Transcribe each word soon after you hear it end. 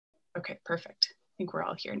Okay, perfect. I think we're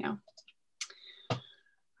all here now. All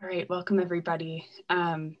right, welcome everybody.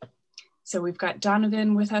 So we've got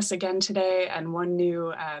Donovan with us again today and one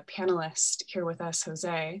new panelist here with us,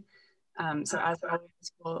 Jose. So as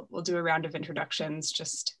always, we'll do a round of introductions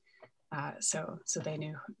just so they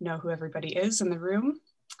know who everybody is in the room.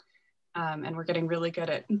 And we're getting really good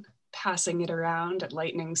at passing it around at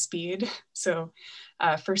lightning speed. So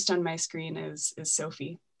first on my screen is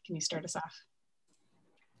Sophie. Can you start us off?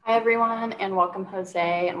 Hi everyone, and welcome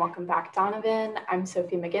Jose, and welcome back Donovan. I'm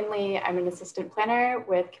Sophie McGinley. I'm an assistant planner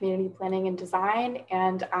with Community Planning and Design,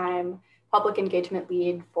 and I'm public engagement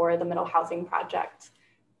lead for the Middle Housing Project.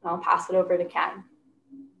 And I'll pass it over to Ken.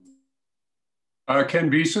 Ken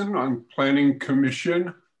Beeson on Planning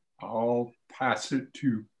Commission. I'll pass it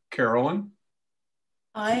to Carolyn.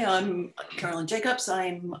 Hi, I'm Carolyn Jacobs.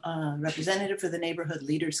 I'm a representative for the Neighborhood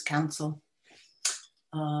Leaders Council.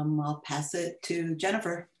 I'll pass it to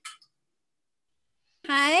Jennifer.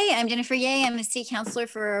 Hi, I'm Jennifer Ye. I'm a city councilor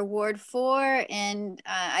for Ward 4, and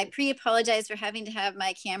I pre-apologize for having to have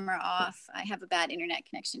my camera off. I have a bad internet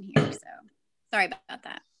connection here, so sorry about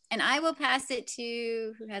that. And I will pass it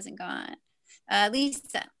to, who hasn't gone?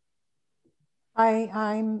 Lisa. Hi,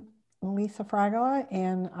 I'm Lisa Fragola,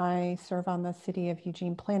 and I serve on the City of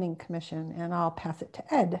Eugene Planning Commission, and I'll pass it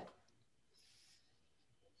to Ed.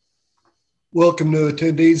 Welcome to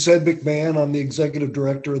attendees. Ed McMahon. I'm the Executive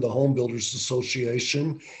Director of the Home Builders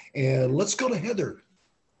Association. And let's go to Heather.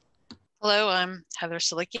 Hello, I'm Heather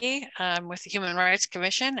Salicki. I'm with the Human Rights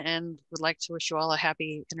Commission and would like to wish you all a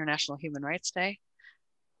happy International Human Rights Day.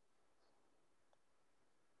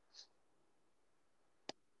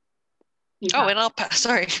 Oh, and I'll pass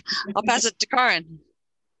it to Karin.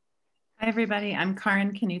 Hi, everybody. I'm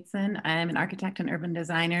Karin Knutson. I'm an architect and urban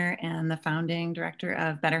designer and the founding director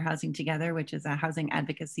of Better Housing Together, which is a housing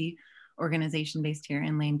advocacy organization based here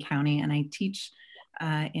in Lane County. And I teach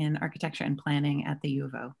in architecture and planning at the U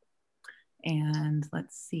of O. And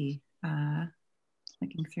let's see,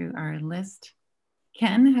 looking through our list.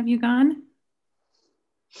 Ken, have you gone?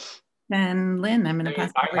 Then Lynn, I'm going to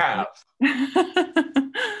pass it. I have.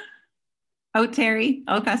 Oh, Terry.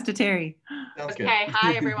 I'll pass to Terry. Okay.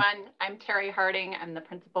 Hi, everyone. I'm Terry Harding. I'm the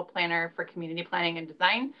principal planner for community planning and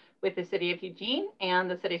design with the City of Eugene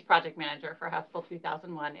and the city's project manager for House Bill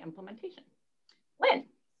 2001 implementation. Lynn.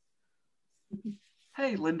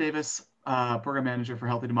 Hey, Lynn Davis, program manager for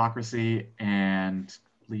Healthy Democracy and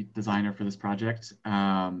lead designer for this project,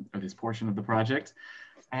 or this portion of the project.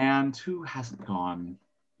 And who hasn't gone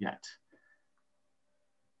yet?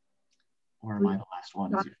 Or am I the last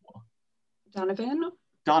one as usual? Donovan?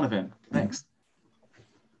 Donovan, thanks.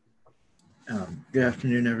 Good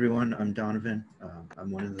afternoon, everyone. I'm Donovan.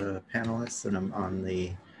 I'm one of the panelists, and I'm on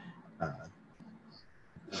the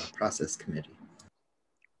process committee.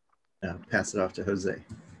 Pass it off to Jose.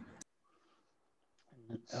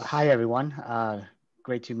 Hi, everyone.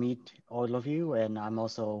 Great to meet all of you, and I'm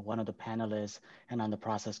also one of the panelists and on the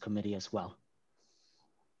process committee as well.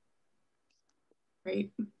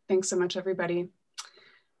 Great. Thanks so much, everybody.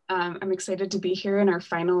 I'm excited to be here in our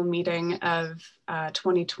final meeting of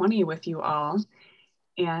 2020 with you all.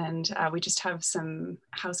 And we just have some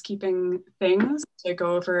housekeeping things to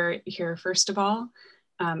go over here. First of all,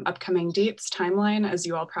 upcoming dates, timeline, as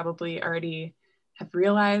you all probably already have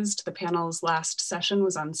realized, the panel's last session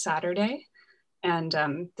was on Saturday. And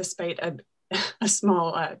despite a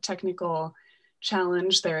small technical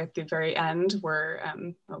challenge there at the very end, where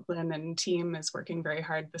Lynn and team is working very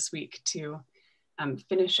hard this week to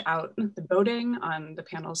finish out the voting on the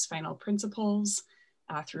panel's final principles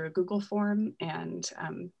through a Google form, and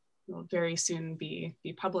will very soon be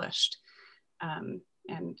published and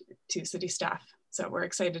to city staff. So we're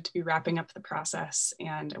excited to be wrapping up the process,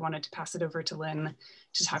 and I wanted to pass it over to Lynn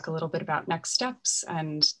to talk a little bit about next steps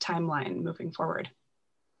and timeline moving forward.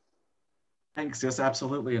 Thanks, yes,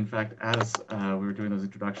 absolutely. In fact, as we were doing those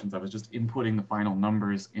introductions, I was just inputting the final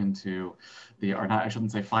numbers into the, or not, I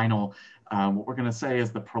shouldn't say final, what we're gonna say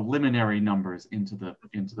is the preliminary numbers into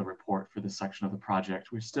the report for this section of the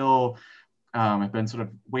project. We're still, I've been sort of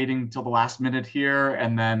waiting till the last minute here,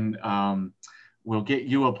 and then we'll get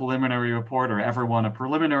you a preliminary report, or everyone a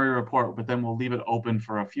preliminary report, but then we'll leave it open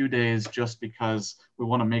for a few days just because we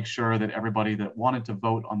want to make sure that everybody that wanted to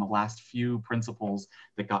vote on the last few principles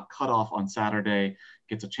that got cut off on Saturday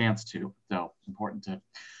gets a chance to. So it's important to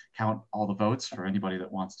count all the votes for anybody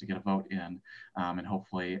that wants to get a vote in, and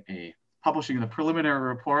hopefully publishing the preliminary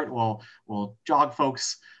report will jog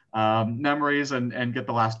folks' memories and get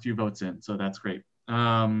the last few votes in. So that's great.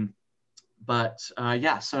 Yeah,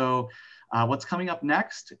 so What's coming up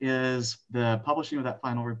next is the publishing of that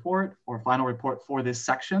final report for this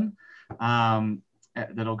section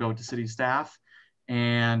that'll go to city staff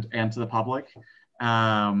and to the public.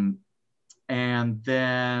 And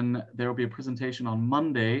then there will be a presentation on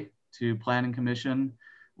Monday to Planning Commission,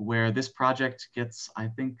 where this project gets, I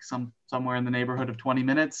think, somewhere in the neighborhood of 20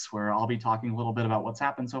 minutes, where I'll be talking a little bit about what's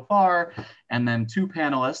happened so far. And then 2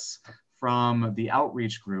 panelists from the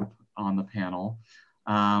outreach group on the panel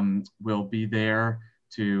will be there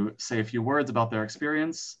to say a few words about their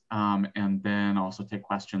experience and then also take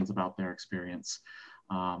questions about their experience.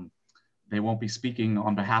 They won't be speaking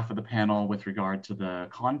on behalf of the panel with regard to the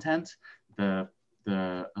content. The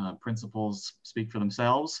principals speak for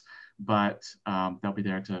themselves, but they'll be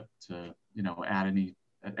there to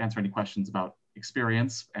answer any questions about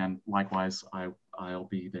experience, and likewise I'll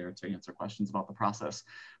be there to answer questions about the process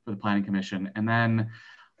for the Planning Commission. And then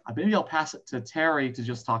maybe I'll pass it to Terry to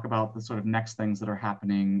just talk about the sort of next things that are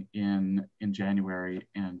happening in January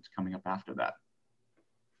and coming up after that.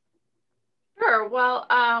 Sure. Well,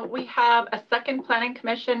 we have a second Planning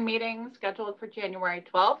Commission meeting scheduled for January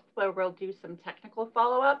 12th, where we'll do some technical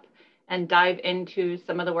follow-up and dive into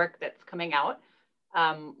some of the work that's coming out.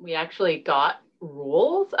 We actually got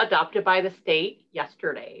rules adopted by the state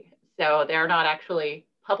yesterday. So they're not actually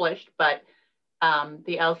published, but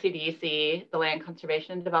the LCDC, the Land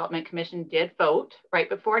Conservation and Development Commission, did vote right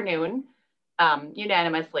before noon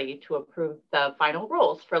unanimously to approve the final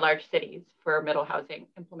rules for large cities for middle housing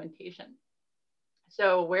implementation.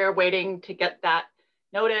 So we're waiting to get that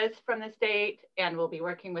notice from the state, and we'll be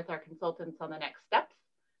working with our consultants on the next steps.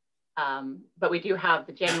 But we do have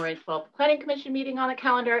the January 12th Planning Commission meeting on the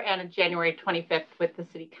calendar and a January 25th with the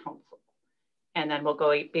City Council. And then we'll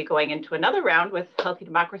be going into another round with Healthy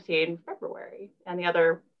Democracy in February and the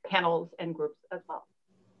other panels and groups as well.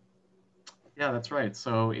 Yeah, that's right.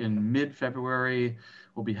 So in mid-February,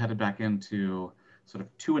 we'll be headed back into sort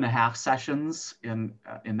of 2.5 sessions in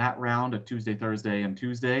that round, a Tuesday, Thursday, and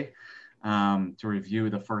Tuesday, to review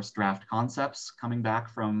the first draft concepts coming back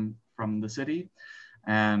from the city.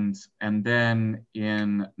 And then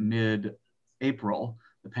in mid-April,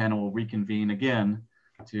 the panel will reconvene again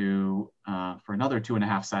for another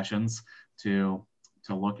 2.5 sessions to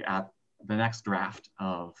look at the next draft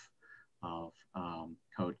of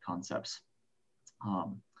code concepts.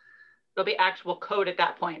 There'll be actual code at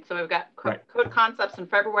that point. So we've got code concepts in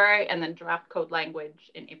February and then draft code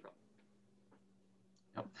language in April.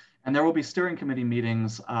 Yep. And there will be steering committee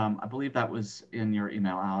meetings. I believe that was in your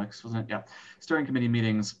email, Alex, wasn't it? Yeah. Steering committee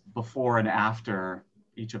meetings before and after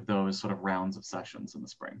each of those sort of rounds of sessions in the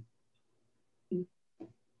spring.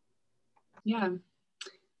 Yeah,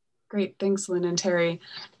 great. Thanks, Lynn and Terry.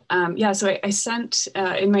 Yeah, so I sent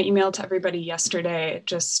in my email to everybody yesterday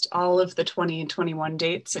just all of the 2021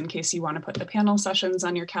 dates in case you want to put the panel sessions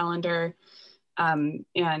on your calendar.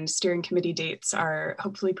 And steering committee dates are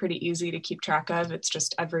hopefully pretty easy to keep track of. It's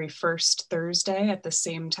just every first Thursday at the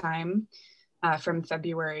same time from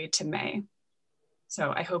February to May.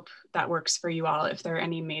 So I hope that works for you all. If there are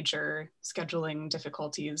any major scheduling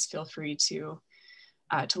difficulties, feel free to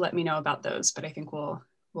let me know about those, but I think we'll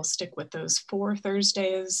stick with those 4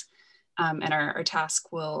 Thursdays. And our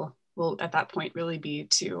task will at that point really be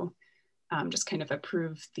to just kind of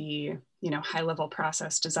approve the high level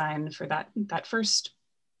process design for that first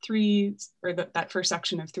 3 or that first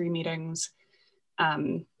section of 3 meetings,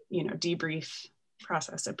 debrief,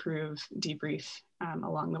 process, approve, debrief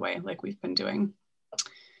along the way like we've been doing.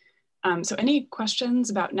 So any questions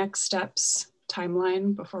about next steps,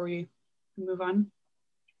 timeline before we move on?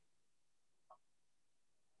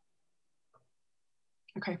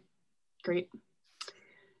 Okay, great.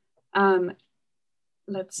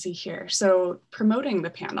 Let's see here. So promoting the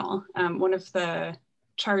panel, one of the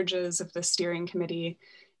charges of the steering committee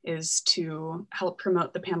is to help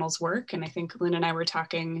promote the panel's work. And I think Lynn and I were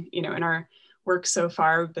talking, in our work so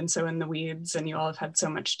far, we've been so in the weeds and you all have had so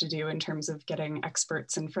much to do in terms of getting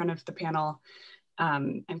experts in front of the panel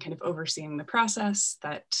and kind of overseeing the process,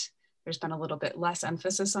 that there's been a little bit less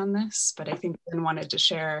emphasis on this, but I think Lynn wanted to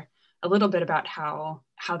share a little bit about how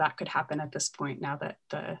that could happen at this point now that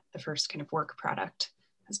the first kind of work product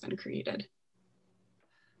has been created.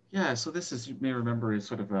 Yeah, so this, as you may remember, is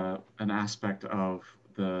sort of an aspect of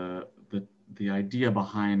the idea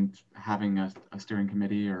behind having a steering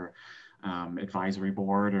committee or advisory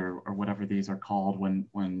board or whatever these are called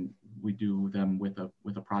when we do them with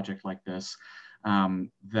a project like this.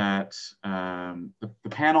 That the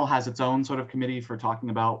panel has its own sort of committee for talking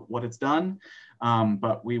about what it's done,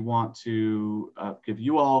 but we want to give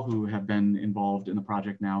you all who have been involved in the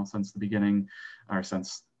project now since the beginning, or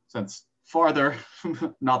since farther,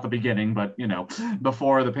 not the beginning, but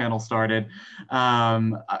before the panel started,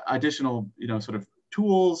 additional sort of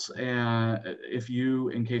tools, and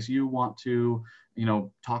in case you want to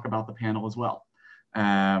talk about the panel as well.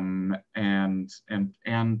 And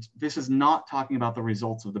this is not talking about the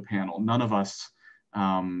results of the panel. None of us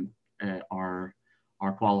are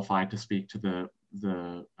qualified to speak to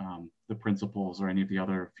the principles or any of the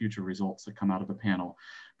other future results that come out of the panel,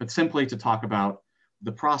 but simply to talk about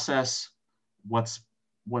the process, what's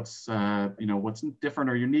different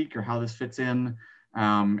or unique, or how this fits in.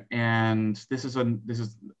 And this is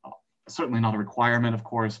certainly not a requirement, of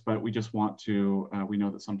course, but we just want to, we know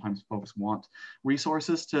that sometimes folks want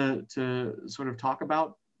resources to sort of talk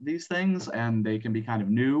about these things, and they can be kind of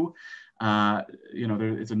new.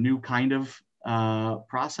 It's a new kind of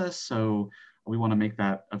process, so we want to make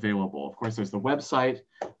that available. Of course, there's the website,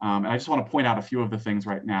 and I just want to point out a few of the things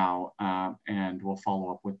right now, and we'll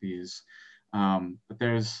follow up with these. But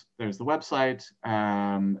there's the website.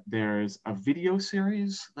 There's a video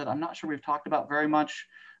series that I'm not sure we've talked about very much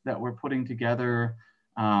that we're putting together.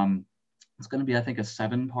 It's going to be, I think, a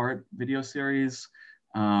 7-part video series,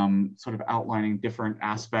 sort of outlining different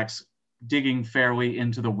aspects, digging fairly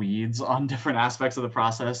into the weeds on different aspects of the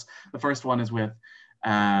process. The first one is with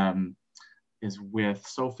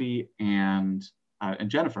Sophie and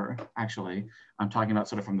Jennifer. Actually, I'm talking about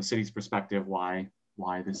sort of from the city's perspective why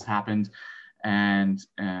this happened, and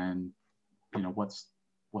what's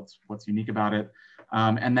unique about it,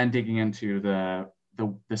 and then digging into the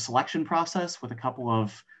selection process with a couple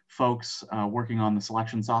of folks working on the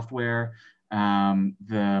selection software,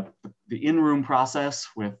 the in-room process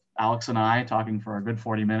with Alex and I talking for a good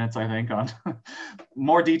 40 minutes, I think, on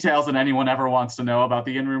more details than anyone ever wants to know about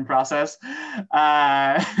the in-room process,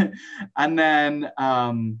 and then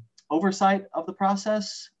oversight of the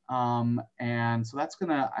process. And so that's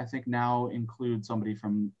gonna, I think, now include somebody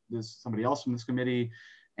else from this committee,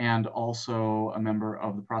 and also a member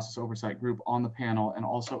of the process oversight group on the panel, and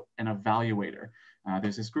also an evaluator.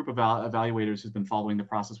 There's this group of evaluators who's been following the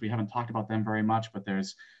process. We haven't talked about them very much, but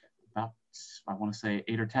there's about, I want to say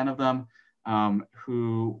 8 or 10 of them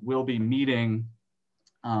who will be meeting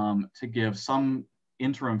to give some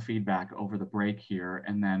interim feedback over the break here,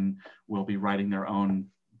 and then will be writing their own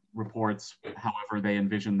reports, however they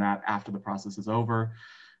envision that after the process is over.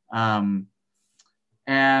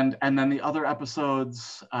 And then the other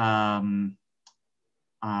episodes, I'm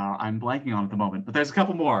blanking on at the moment, but there's a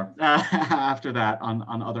couple more after that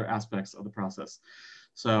on other aspects of the process.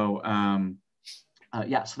 So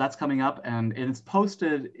yeah, so that's coming up, and it's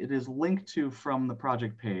posted, it is linked to from the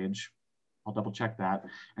project page. I'll double check that.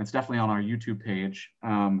 And it's definitely on our YouTube page,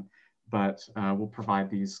 but we'll provide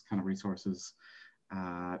these kind of resources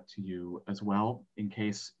to you as well, in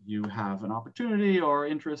case you have an opportunity or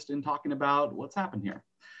interest in talking about what's happened here.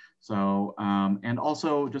 So, and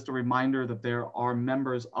also just a reminder that there are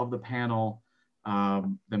members of the panel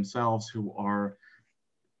themselves who are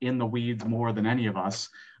in the weeds more than any of us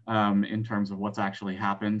in terms of what's actually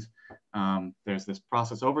happened. There's this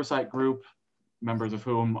process oversight group, members of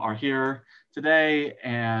whom are here today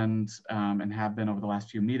and have been over the last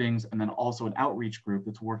few meetings, and then also an outreach group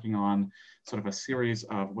that's working on sort of a series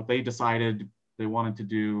of what they decided they wanted to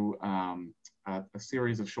do, a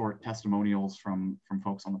series of short testimonials from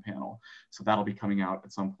folks on the panel. So that'll be coming out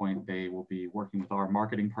at some point. They will be working with our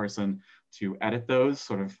marketing person to edit those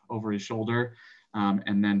sort of over his shoulder,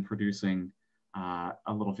 and then producing a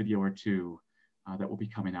little video or two that will be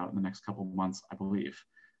coming out in the next couple of months, I believe.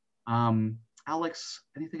 Alex,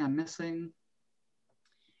 anything I'm missing?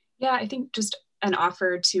 Yeah, I think just an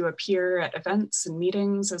offer to appear at events and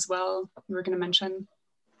meetings as well, you were going to mention.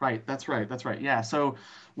 Right, that's right, that's right. Yeah, so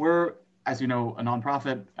we're, as you know, a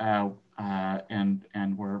nonprofit,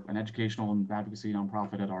 and we're an educational and advocacy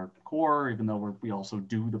nonprofit at our core, even though we also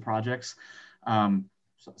do the projects.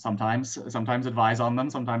 Sometimes advise on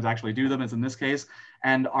them, sometimes actually do them, as in this case,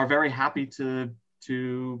 and are very happy to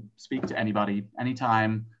speak to anybody,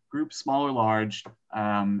 anytime, group, small or large.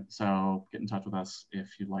 So get in touch with us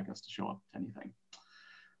if you'd like us to show up to anything.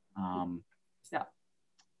 Yeah.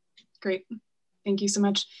 Great, thank you so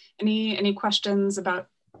much. Any questions about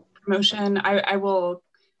promotion? I will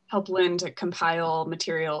help Lynn to compile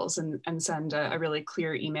materials and send a really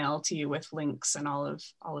clear email to you with links and all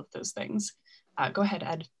of those things. Go ahead,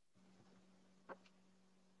 Ed.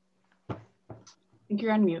 I think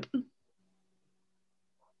you're on mute.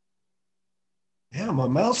 Yeah, my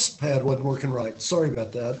mouse pad wasn't working right. Sorry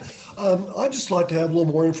about that. I'd just like to have a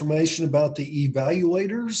little more information about the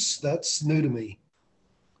evaluators. That's new to me.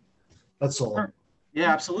 That's all. Sure.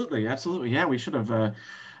 Yeah, absolutely. Absolutely. Yeah, we should have,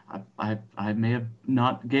 I may have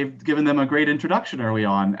not given them a great introduction early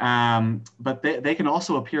on, but they can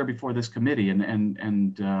also appear before this committee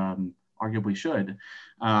and arguably should.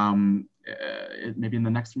 Maybe in the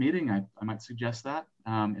next meeting, I might suggest that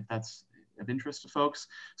if that's of interest to folks.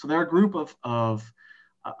 So there are a group of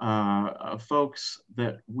folks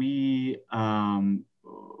that we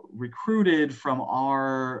recruited from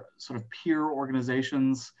our sort of peer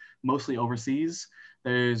organizations, mostly overseas.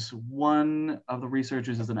 There's one of the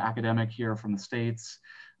researchers is an academic here from the States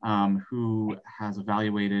who has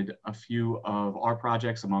evaluated a few of our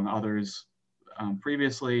projects, among others,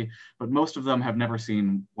 previously, but most of them have never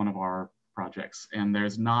seen one of our projects. And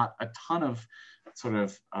there's not a ton of sort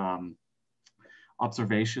of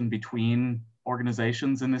observation between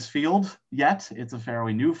organizations in this field yet. It's a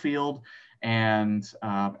fairly new field, and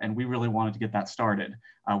we really wanted to get that started.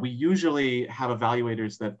 We usually have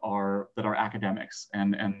evaluators that are academics,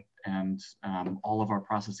 and all of our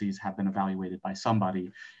processes have been evaluated by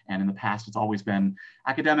somebody. And in the past, it's always been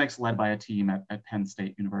academics led by a team at Penn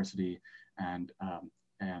State University and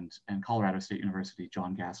Colorado State University,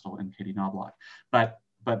 John Gastel and Katie Knobloch. But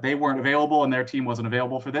they weren't available and their team wasn't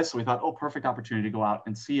available for this. So we thought, oh, perfect opportunity to go out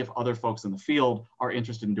and see if other folks in the field are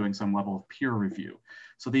interested in doing some level of peer review.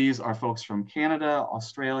 So these are folks from Canada,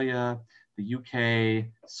 Australia, the UK,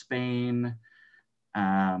 Spain,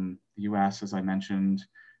 the US, as I mentioned,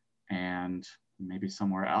 and maybe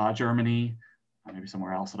somewhere, Germany, maybe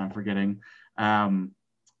somewhere else that I'm forgetting,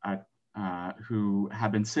 who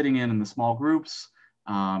have been sitting in the small groups,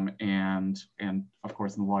 and of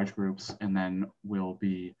course in the large groups, and then we'll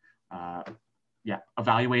be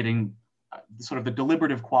evaluating sort of the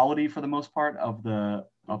deliberative quality for the most part of the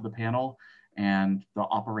panel and the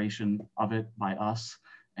operation of it by us,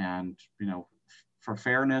 and for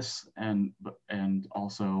fairness and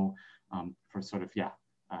also for sort of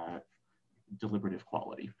deliberative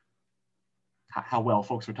quality, how well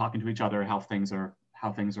folks are talking to each other, how things are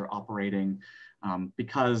operating,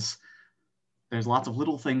 because there's lots of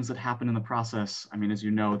little things that happen in the process. I mean, as you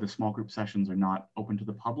know, the small group sessions are not open to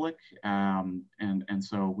the public. And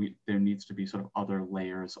so there needs to be sort of other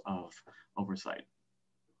layers of oversight.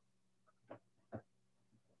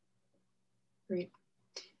 Great.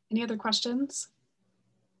 Any other questions?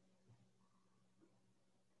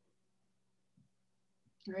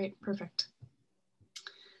 All right, perfect.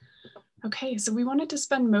 Okay, so we wanted to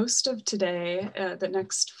spend most of today, the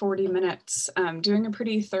next 40 minutes, doing a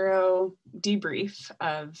pretty thorough debrief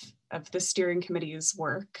of the steering committee's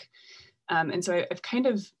work. And so I've kind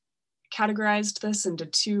of categorized this into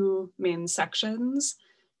two main sections.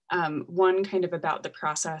 One kind of about the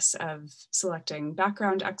process of selecting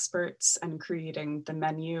background experts and creating the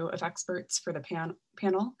menu of experts for the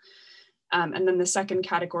panel. And then the second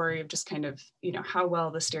category of just kind of, how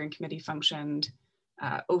well the steering committee functioned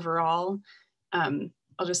overall.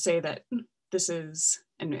 I'll just say that this is,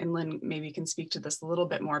 and Lynn maybe can speak to this a little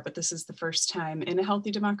bit more, but this is the first time in a Healthy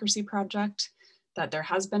Democracy project that there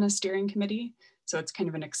has been a steering committee. So it's kind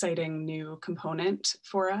of an exciting new component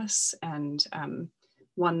for us, and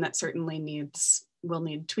one that certainly will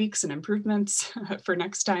need tweaks and improvements for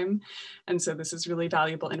next time. And so this is really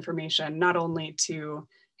valuable information, not only to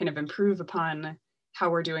kind of improve upon how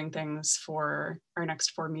we're doing things for our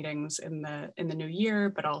next 4 meetings in the new year,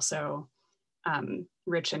 but also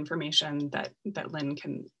rich information that Lynn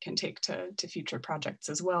can take to future projects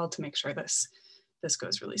as well to make sure this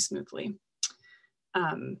goes really smoothly.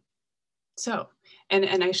 So,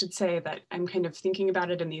 and I should say that I'm kind of thinking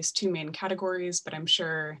about it in these two main categories, but I'm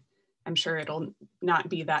sure it'll not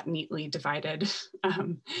be that neatly divided.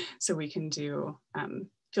 So we can do,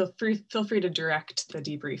 feel free to direct the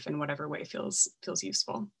debrief in whatever way feels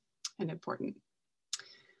useful and important.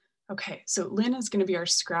 Okay, so Lynn is going to be our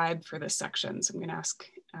scribe for this section. So I'm going to ask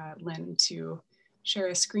Lynn to share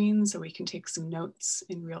a screen so we can take some notes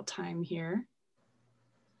in real time here.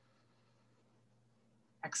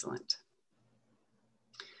 Excellent.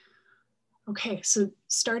 Okay, so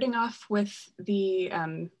starting off with the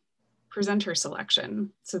presenter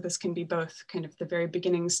selection. So this can be both kind of the very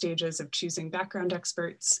beginning stages of choosing background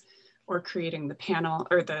experts or creating the panel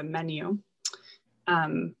or the menu.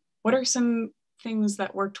 What are some things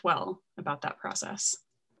that worked well about that process?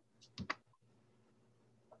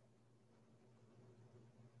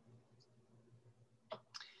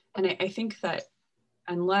 And I think that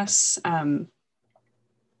unless,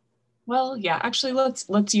 well, yeah, actually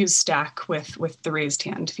let's use Stack with the raised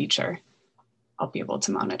hand feature. I'll be able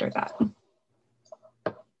to monitor that.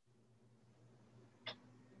 All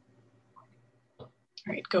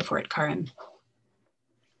right, go for it, Karin.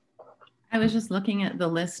 I was just looking at the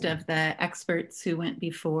list of the experts who went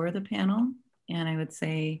before the panel, and I would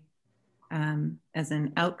say as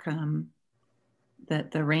an outcome,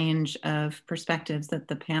 that the range of perspectives that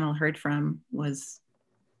the panel heard from was,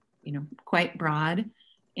 quite broad,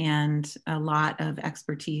 and a lot of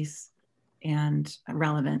expertise and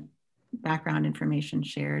relevant background information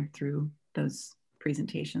shared through those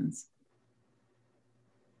presentations.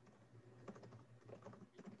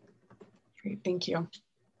 Great, thank you.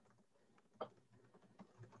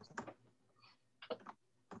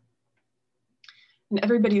 And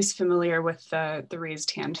everybody's familiar with the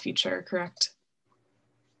raised hand feature, correct?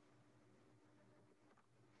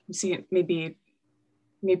 You see it, maybe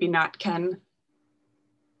not, Ken.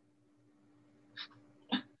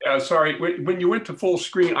 Sorry, when you went to full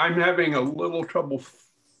screen, I'm having a little trouble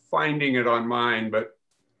finding it on mine, but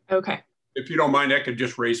okay. If you don't mind, I could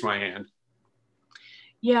just raise my hand.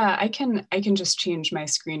 Yeah, I can just change my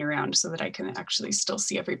screen around so that I can actually still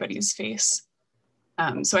see everybody's face.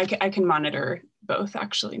 So I can monitor both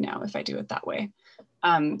actually now if I do it that way.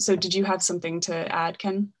 So did you have something to add,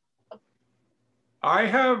 Ken? I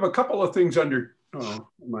have a couple of things under,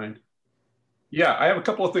 mind. Yeah, I have a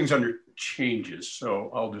couple of things under changes,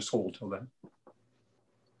 so I'll just hold till then.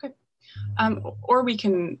 Okay. Or we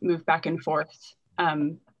can move back and forth.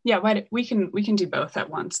 Yeah, we can do both at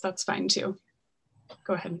once. That's fine too.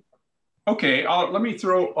 Go ahead. Okay,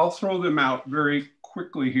 I'll throw them out very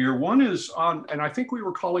quickly here. One is on, and I think we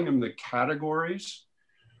were calling them the categories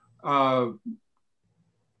that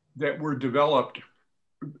were developed.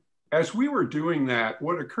 As we were doing that,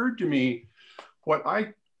 what occurred to me, what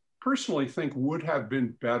I personally think would have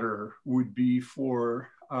been better would be for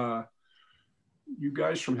you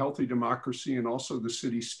guys from Healthy Democracy and also the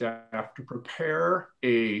city staff to prepare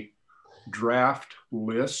a draft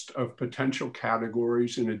list of potential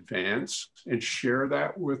categories in advance and share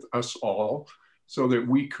that with us all so that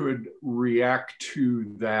we could react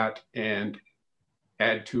to that and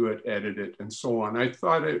add to it, edit it, and so on. I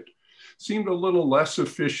thought it seemed a little less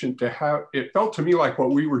efficient to have, it felt to me like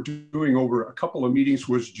what we were doing over a couple of meetings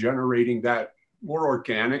was generating that more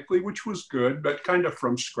organically, which was good, but kind of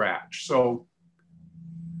from scratch. So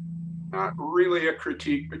not really a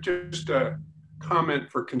critique, but just a comment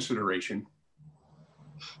for consideration.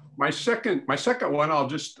 My second one I'll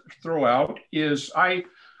just throw out is I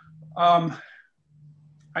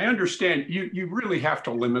understand you really have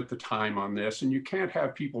to limit the time on this, and you can't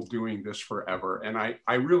have people doing this forever. And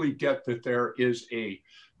I really get that there is a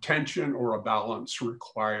tension or a balance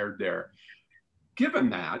required there. Given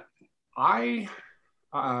that, I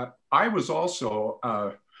was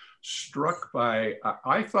also struck by,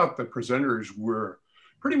 I thought the presenters were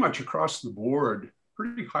pretty much across the board,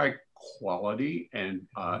 pretty high quality and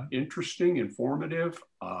interesting, informative,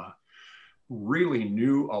 really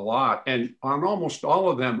knew a lot. And on almost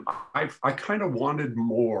all of them, I kind of wanted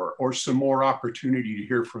more or some more opportunity to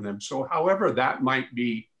hear from them. So however that might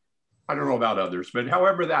be, I don't know about others, but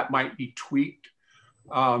however that might be tweaked,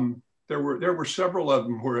 there were several of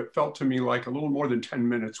them where it felt to me like a little more than 10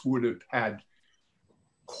 minutes would have had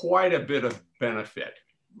quite a bit of benefit,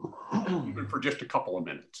 even for just a couple of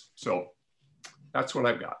minutes. So that's what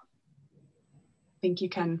I've got. Thank you,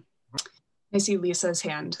 Ken. I see Lisa's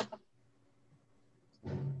hand.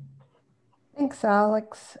 Thanks,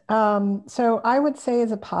 Alex. So I would say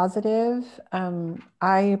as a positive,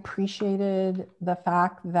 I appreciated the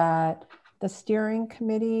fact that the steering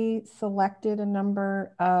committee selected a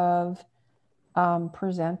number of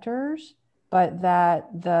presenters, but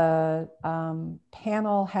that the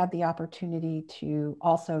panel had the opportunity to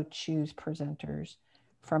also choose presenters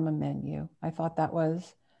from a menu. I thought that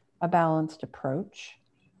was a balanced approach.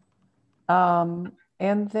 And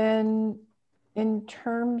then in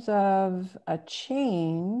terms of a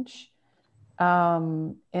change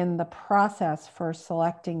in the process for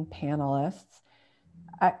selecting panelists,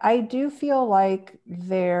 I do feel like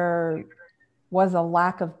there was a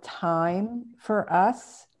lack of time for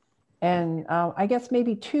us, and I guess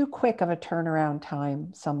maybe too quick of a turnaround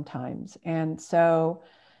time sometimes. And so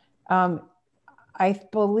I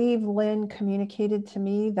believe Lynn communicated to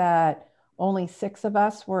me that only 6 of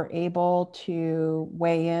us were able to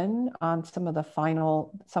weigh in on some of the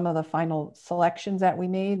final selections that we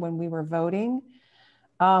made when we were voting.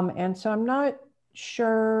 And so I'm not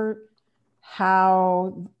sure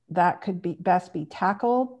how that could be best be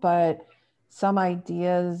tackled, but some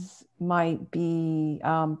ideas might be,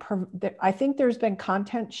 I think there's been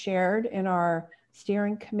content shared in our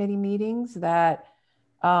steering committee meetings that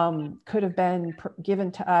could have been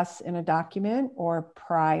given to us in a document or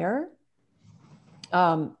prior,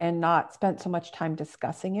 and not spent so much time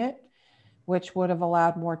discussing it, which would have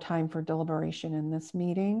allowed more time for deliberation in this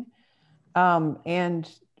meeting. And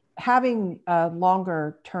having a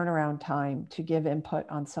longer turnaround time to give input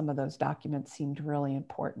on some of those documents seemed really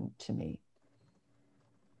important to me.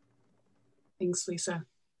 Thanks, Lisa.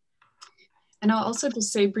 And I'll also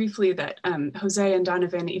just say briefly that Jose and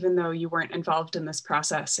Donovan, even though you weren't involved in this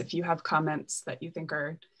process, if you have comments that you think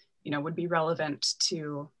are, would be relevant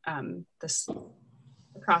to this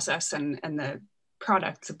process and the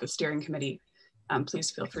products of the steering committee,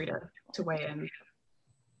 please feel free to weigh in.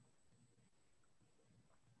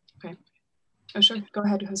 Okay. Oh, sure. Go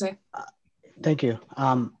ahead, Jose. Thank you.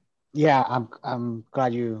 Yeah, I'm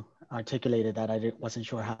glad you articulated that. I wasn't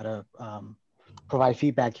sure how to provide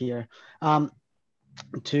feedback here.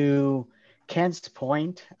 To Ken's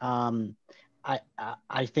point, I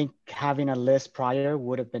think having a list prior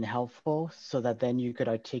would have been helpful so that then you could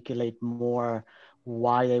articulate more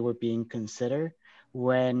why they were being considered.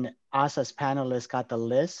 When us as panelists got the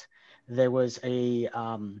list, there was a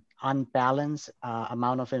unbalanced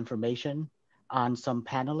amount of information on some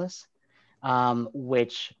panelists,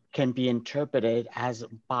 which can be interpreted as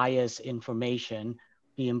biased information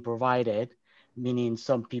being provided, meaning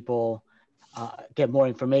some people get more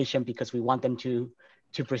information because we want them to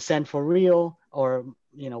present for real, or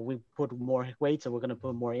we put more weight, so we're going to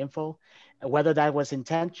put more info. Whether that was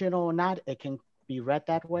intentional or not, it can be read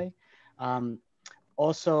that way.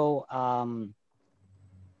 Also,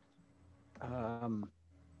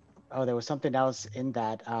 oh, there was something else in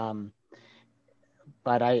that,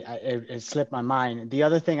 but it slipped my mind. The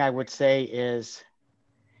other thing I would say is,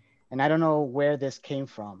 and I don't know where this came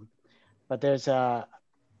from, but there's an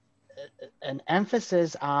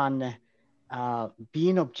emphasis on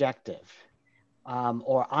being objective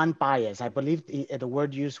or unbiased. I believe the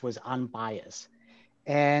word used was unbiased.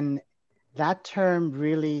 And that term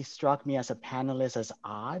really struck me as a panelist as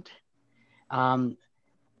odd.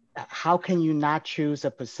 How can you not choose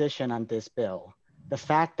a position on this bill? The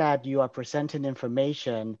fact that you are presenting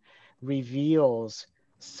information reveals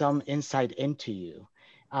some insight into you.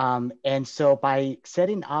 And so by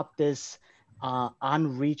setting up this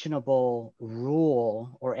unreasonable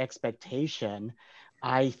rule or expectation,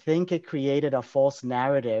 I think it created a false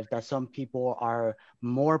narrative that some people are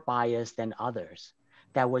more biased than others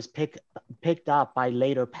that was picked up by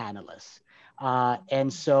later panelists.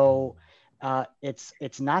 And so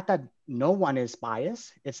it's not that no one is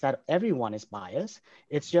biased, it's that everyone is biased.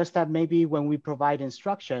 It's just that maybe when we provide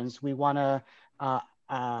instructions, we wanna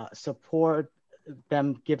support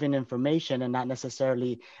them giving information and not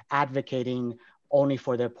necessarily advocating only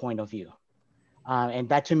for their point of view. And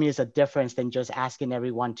that to me is a difference than just asking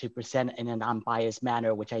everyone to present in an unbiased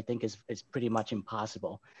manner, which I think is pretty much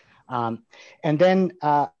impossible. And then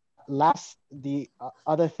the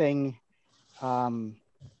other thing,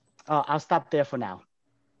 I'll stop there for now.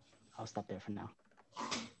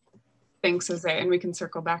 Thanks, Jose, and we can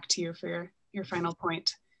circle back to you for your final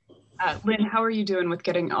point. Lynn, how are you doing with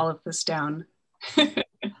getting all of this down?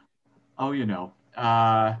 Oh,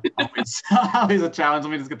 always a challenge.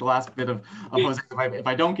 Let me just get the last bit of Jose. If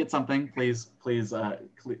I don't get something, please, let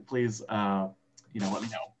me know.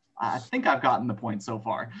 I think I've gotten the point so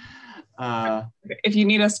far. If you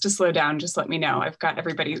need us to slow down, just let me know. I've got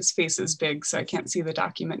everybody's faces big, so I can't see the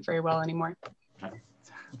document very well anymore. Okay.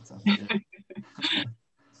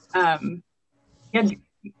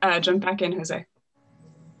 Jump back in, Jose.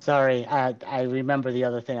 Sorry, I remember the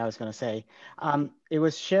other thing I was going to say. It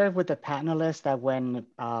was shared with the panelists that when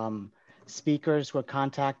speakers were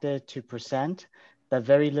contacted to present, that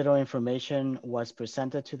very little information was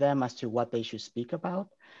presented to them as to what they should speak about,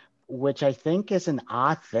 which I think is an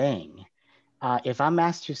odd thing. If I'm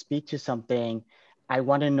asked to speak to something, I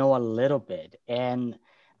want to know a little bit. And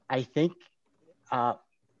I think, not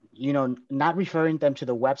referring them to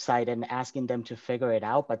the website and asking them to figure it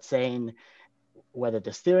out, but saying, whether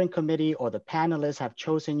the steering committee or the panelists have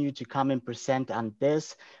chosen you to come and present on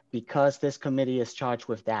this because this committee is charged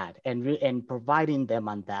with that, and providing them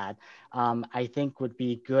on that, I think would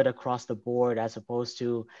be good across the board, as opposed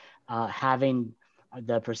to having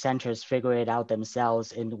the presenters figure it out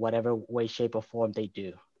themselves in whatever way, shape, or form they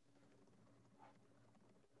do.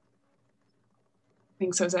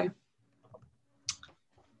 Thanks, Jose.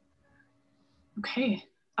 Okay,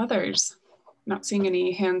 others? Not seeing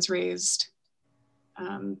any hands raised.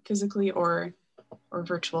 Physically or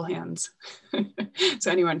virtual hands. So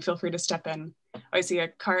anyone, feel free to step in. I see a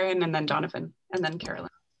Karin, and then Donovan, and then Carolyn.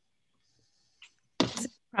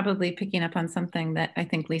 Probably picking up on something that I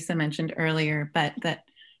think Lisa mentioned earlier, but that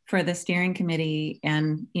for the steering committee,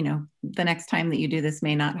 and the next time that you do this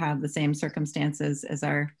may not have the same circumstances as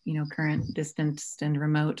our current distanced and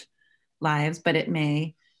remote lives, but it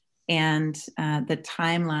may. And the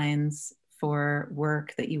timelines for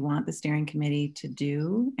work that you want the steering committee to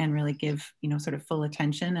do and really give, sort of full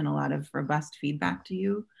attention and a lot of robust feedback to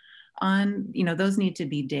you on, those need to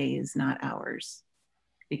be days, not hours,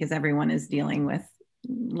 because everyone is dealing with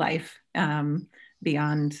life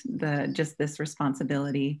beyond just this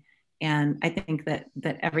responsibility. And I think that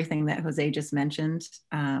everything that Jose just mentioned,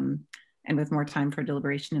 and with more time for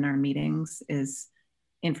deliberation in our meetings, is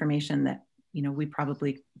information that we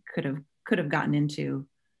probably could have gotten into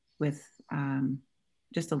with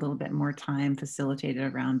just a little bit more time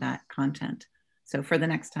facilitated around that content. So for the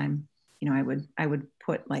next time, I would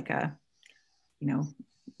put like a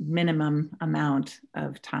minimum amount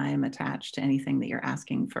of time attached to anything that you're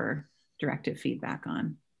asking for directive feedback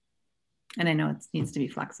on. And I know it needs to be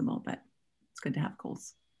flexible, but it's good to have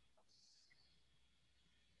goals.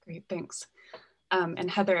 Great, thanks. And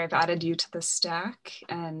Heather, I've added you to the stack,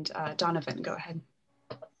 and Donovan, go ahead.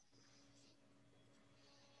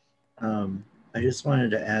 I just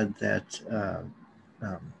wanted to add that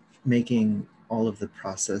making all of the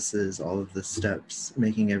processes, all of the steps,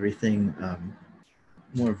 making everything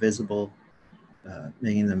more visible,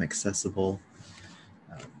 making them accessible.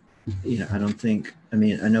 I don't think, I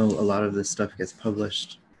know a lot of this stuff gets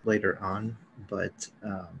published later on, but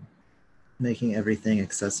making everything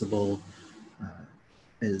accessible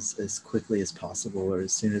as quickly as possible or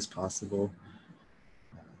as soon as possible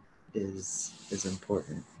is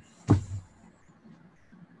important.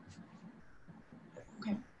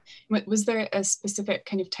 Okay. Was there a specific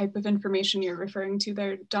kind of type of information you're referring to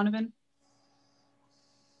there, Donovan?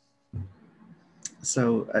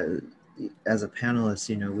 So as a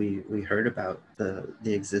panelist, we heard about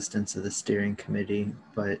the existence of the steering committee,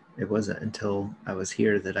 but it wasn't until I was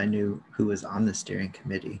here that I knew who was on the steering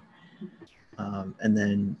committee. And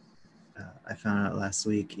then I found out last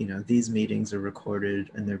week, these meetings are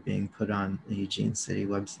recorded and they're being put on the Eugene City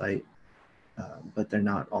website, but they're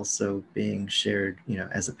not also being shared.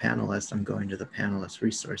 As a panelist, I'm going to the panelist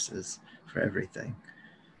resources for everything.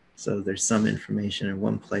 So there's some information in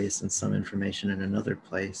one place and some information in another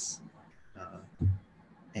place.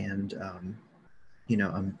 I'm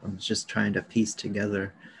just trying to piece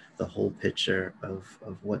together the whole picture of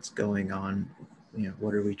what's going on.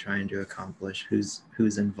 What are we trying to accomplish?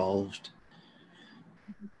 Who's involved?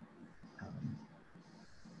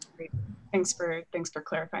 Great. Thanks for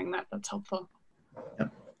clarifying that. That's helpful.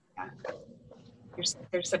 Yep. Yeah.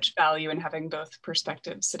 There's such value in having both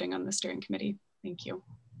perspectives sitting on the steering committee. Thank you.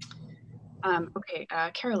 Okay,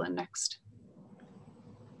 Carolyn next.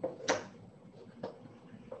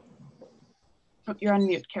 Oh, you're on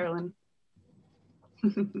mute, Carolyn.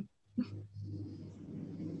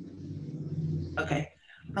 Okay.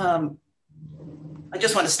 I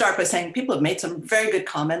just want to start by saying people have made some very good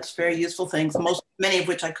comments, very useful things, many of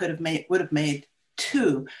which I would have made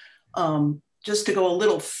too. Just to go a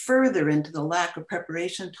little further into the lack of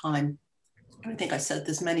preparation time, I think I said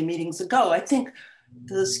this many meetings ago, I think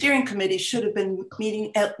the steering committee should have been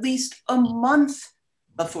meeting at least a month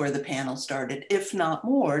before the panel started, if not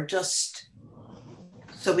more, just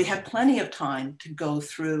so we had plenty of time to go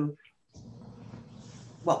through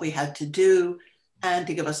what we had to do and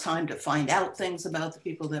to give us time to find out things about the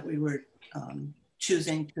people that we were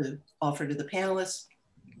choosing to offer to the panelists.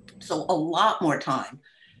 So a lot more time.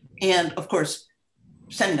 And of course,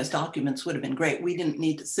 sending us documents would have been great. We didn't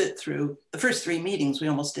need to sit through the first 3 meetings. We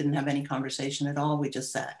almost didn't have any conversation at all. We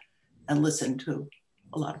just sat and listened to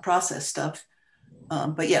a lot of process stuff.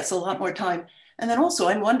 But yes, a lot more time. And then also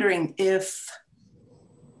I'm wondering if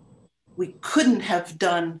we couldn't have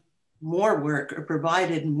done more work or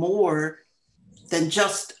provided more than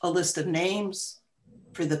just a list of names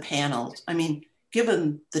for the panels. I mean,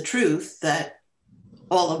 given the truth that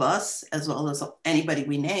all of us, as well as anybody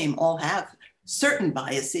we name, all have certain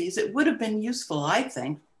biases, it would have been useful, I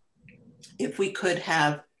think, if we could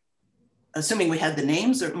have, assuming we had the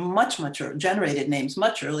names or or generated names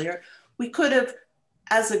much earlier, we could have,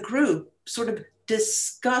 as a group, sort of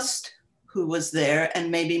discussed who was there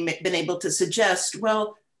and maybe been able to suggest,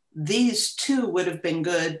 well, these 2 would have been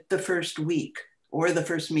good the first week or the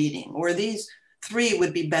first meeting, or these 3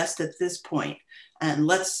 would be best at this point. And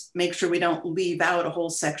let's make sure we don't leave out a whole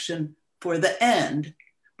section for the end.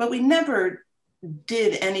 But we never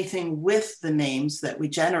did anything with the names that we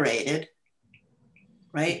generated,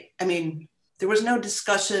 right? I mean, there was no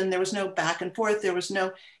discussion, there was no back and forth, there was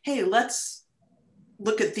no, hey, let's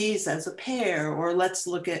look at these as a pair, or let's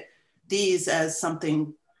look at these as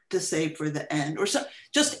something to say for the end, or so,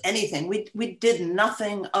 just anything. We did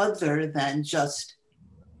nothing other than just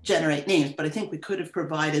generate names, but I think we could have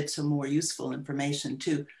provided some more useful information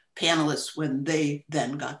to panelists when they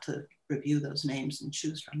then got to review those names and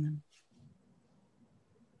choose from them.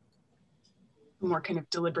 more kind of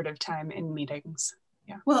deliberative time in meetings.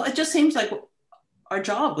 Yeah. Well, it just seems like our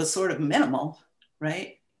job was sort of minimal,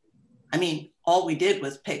 right? I mean, all we did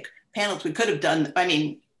was pick panels. We could have done, I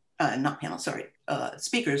mean, not panels, sorry,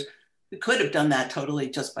 speakers. We could have done that totally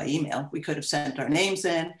just by email. We could have sent our names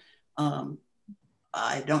in.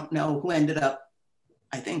 I don't know who ended up,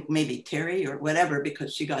 I think maybe Terry or whatever,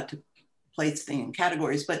 because she got to place things in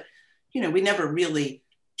categories, but you know, we never really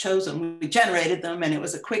chose them. We generated them and it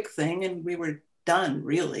was a quick thing and we were done,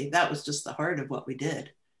 really. That was just the heart of what we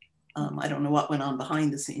did. I don't know what went on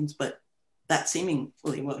behind the scenes, but that seemingly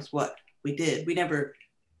was what we did. We never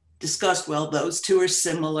discussed, well, those two are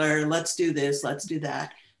similar, let's do this, let's do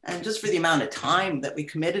that. And just for the amount of time that we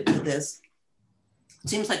committed to this, it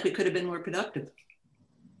seems like we could have been more productive.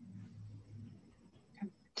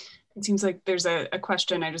 It seems like there's a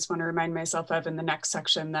question I just want to remind myself of in the next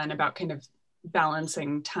section then about kind of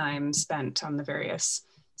balancing time spent on the various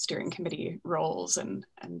steering committee roles and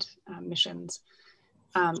missions.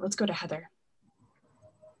 Let's go to Heather.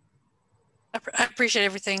 I appreciate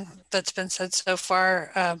everything that's been said so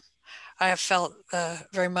far. I have felt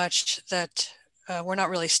very much that we're not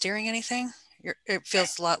really steering anything. It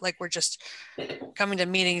feels a lot like we're just coming to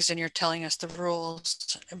meetings and you're telling us the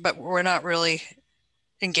rules, but we're not really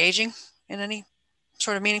engaging in any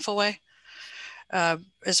sort of meaningful way.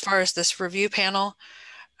 As far as this review panel,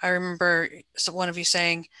 I remember one of you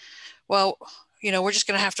saying, well, you know, we're just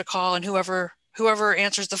going to have to call and whoever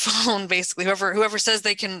answers the phone, basically, whoever says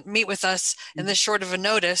they can meet with us in this short of a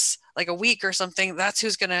notice, like a week or something, that's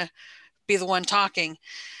who's going to be the one talking.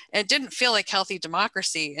 And it didn't feel like healthy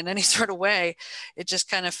democracy in any sort of way. It just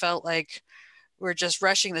kind of felt like we're just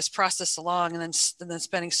rushing this process along and then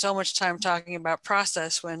spending so much time talking about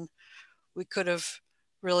process when we could have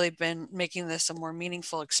really been making this a more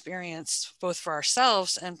meaningful experience, both for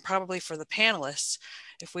ourselves and probably for the panelists,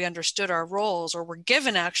 if we understood our roles or were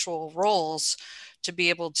given actual roles to be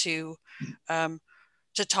able to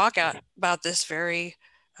talk about this very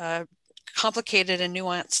complicated and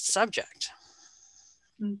nuanced subject.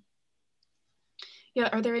 Yeah,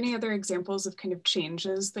 are there any other examples of kind of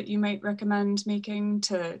changes that you might recommend making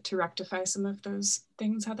to rectify some of those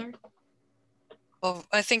things, Heather? Well,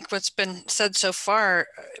 I think what's been said so far,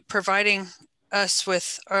 providing us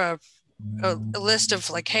with a list of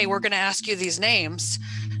like, hey, we're going to ask you these names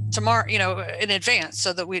tomorrow, you know, in advance,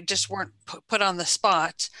 so that we just weren't put on the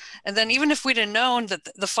spot. And then even if we'd have known that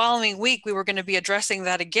the following week we were going to be addressing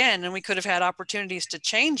that again, and we could have had opportunities to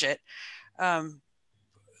change it,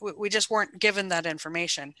 we just weren't given that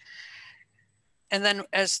information. And then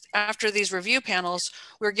after these review panels,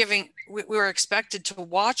 we were expected to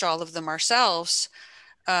watch all of them ourselves,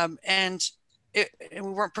 and we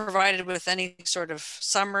weren't provided with any sort of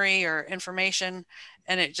summary or information,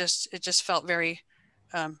 and it just felt very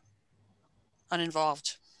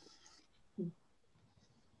uninvolved.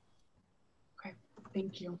 Okay,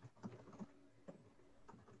 thank you.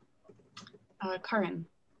 Karin,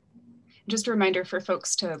 just a reminder for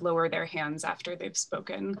folks to lower their hands after they've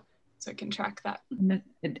spoken, so I can track that.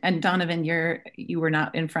 And Donovan, you were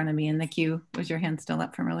not in front of me in the queue. Was your hand still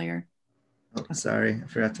up from earlier? Oh, sorry, I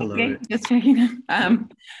forgot to lower it. Just checking.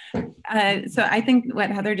 So I think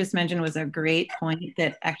what Heather just mentioned was a great point,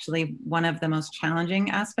 that actually one of the most challenging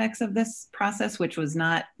aspects of this process, which was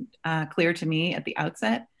not clear to me at the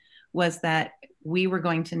outset, was that we were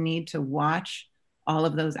going to need to watch all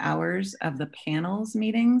of those hours of the panels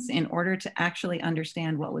meetings in order to actually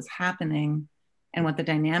understand what was happening and what the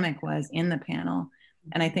dynamic was in the panel.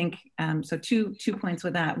 And I think, so two points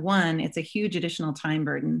with that. One, it's a huge additional time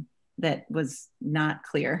burden that was not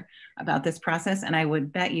clear about this process. And I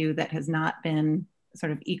would bet you that has not been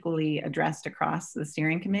sort of equally addressed across the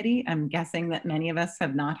steering committee. I'm guessing that many of us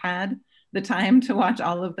have not had the time to watch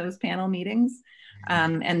all of those panel meetings.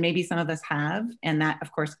 And maybe some of us have, and that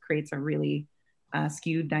of course creates a really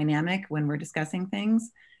skewed dynamic when we're discussing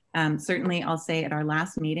things. Certainly I'll say at our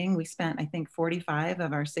last meeting, we spent, I think, 45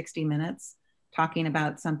 of our 60 minutes talking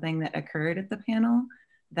about something that occurred at the panel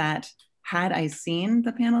that, had I seen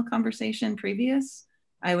the panel conversation previous,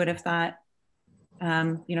 I would have thought,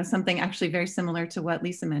 you know, something actually very similar to what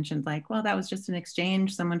Lisa mentioned, like, well, that was just an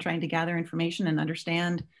exchange, someone trying to gather information and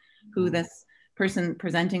understand who this person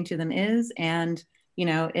presenting to them is. And, you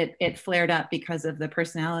know, it flared up because of the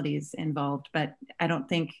personalities involved. But I don't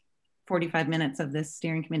think 45 minutes of this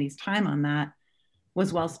steering committee's time on that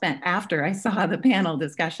was well spent after I saw the panel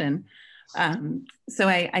discussion. So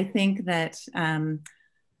I think that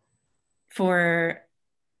for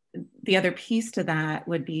the other piece to that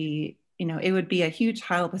would be, you know, it would be a huge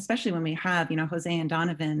help, especially when we have, you know, Jose and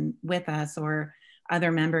Donovan with us or other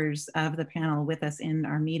members of the panel with us in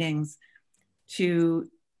our meetings, to,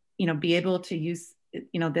 be able to use,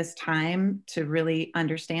 this time to really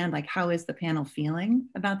understand, like, how is the panel feeling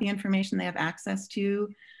about the information they have access to?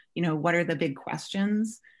 What are the big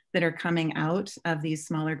questions that are coming out of these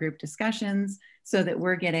smaller group discussions, so that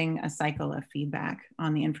we're getting a cycle of feedback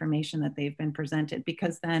on the information that they've been presented.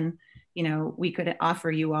 Because then, we could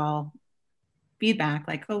offer you all feedback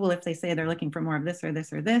like, oh, well, if they say they're looking for more of this or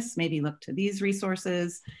this or this, maybe look to these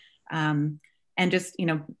resources, and just,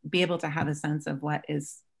 be able to have a sense of what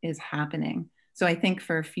is happening. So I think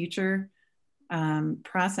for future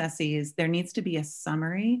processes, there needs to be a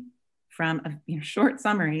summary from a short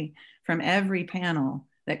summary from every panel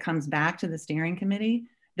that comes back to the steering committee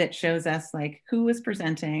that shows us like who was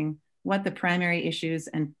presenting, what the primary issues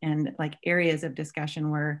and like areas of discussion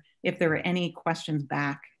were, if there were any questions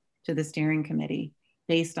back to the steering committee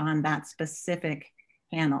based on that specific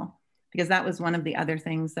panel. Because that was one of the other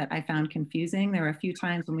things that I found confusing. There were a few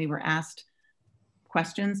times when we were asked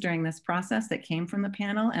questions during this process that came from the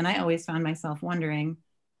panel, and I always found myself wondering,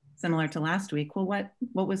 similar to last week, well,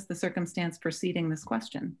 what was the circumstance preceding this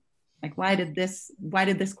question? Like, why did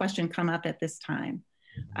this question come up at this time?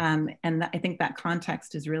 And I think that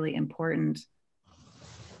context is really important,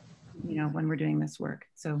 when we're doing this work.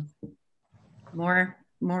 So more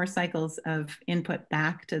cycles of input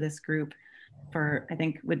back to this group for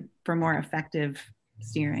more effective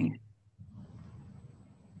steering.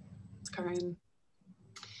 Thanks, Karen.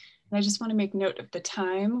 And I just want to make note of the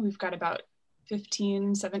time. We've got about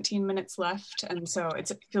 15, 17 minutes left. And so it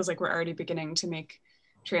feels like we're already beginning to make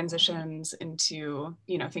transitions into,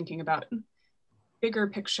 thinking about bigger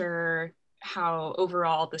picture, how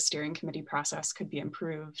overall the steering committee process could be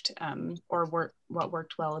improved, or what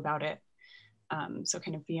worked well about it. So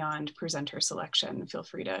kind of beyond presenter selection, feel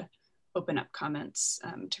free to open up comments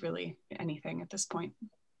to really anything at this point.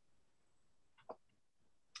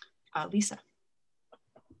 Lisa.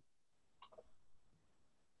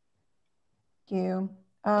 Thank you.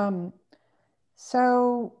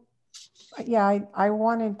 So yeah, I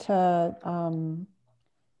wanted to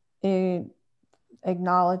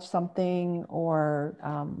acknowledge something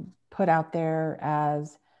or put out there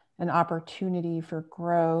as an opportunity for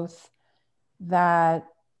growth that,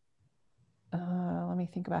 let me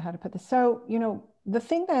think about how to put this. So, the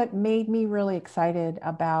thing that made me really excited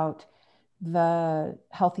about the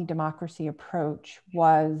healthy democracy approach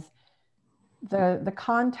was the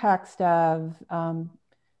context of, I'm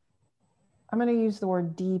going to use the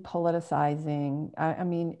word depoliticizing. I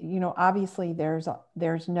mean, obviously there's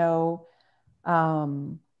no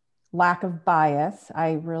lack of bias.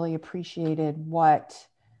 I really appreciated what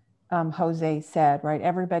Jose said, right?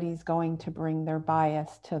 Everybody's going to bring their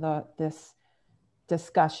bias to this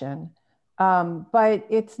discussion. But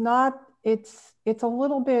it's a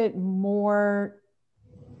little bit more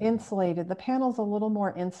insulated. The panel's a little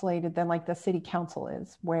more insulated than like the city council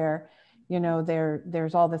is, where,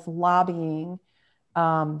 there's all this lobbying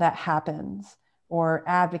that happens, or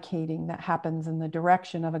advocating that happens in the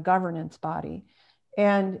direction of a governance body.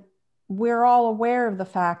 And we're all aware of the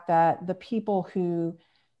fact that the people who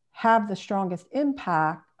have the strongest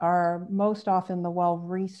impact are most often the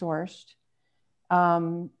well-resourced,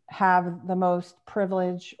 have the most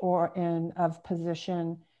privilege of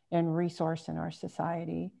position and resource in our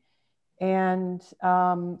society. And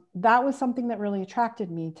that was something that really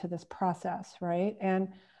attracted me to this process, right? And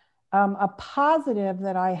a positive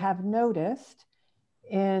that I have noticed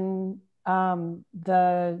in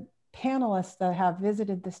the panelists that have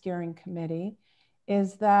visited the steering committee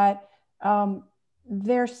is that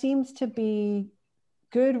there seems to be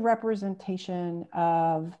good representation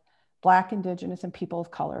of Black, Indigenous, and people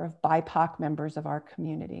of color, of BIPOC members of our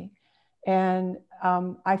community. And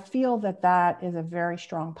I feel that is a very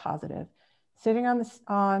strong positive. Sitting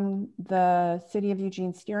on the City of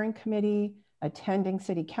Eugene Steering Committee, attending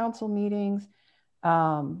city council meetings,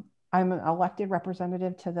 I'm an elected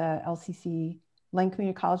representative to the LCC, Lane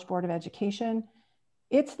Community College Board of Education.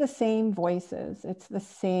 It's the same voices, it's the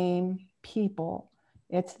same people,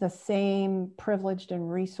 it's the same privileged and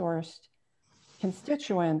resourced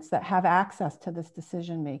constituents that have access to this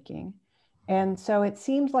decision making. And so it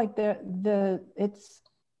seems like there's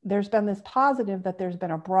been this positive that there's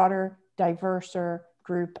been a broader, diverser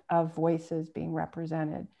group of voices being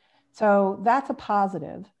represented. So that's a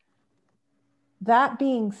positive. That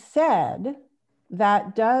being said,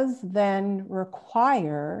 that does then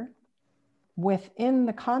require, within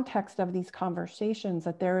the context of these conversations,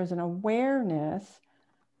 that there is an awareness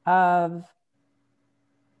of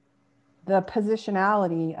the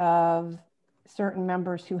positionality of certain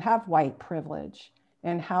members who have white privilege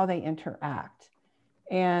and how they interact.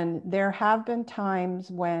 And there have been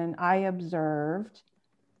times when I observed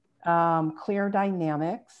clear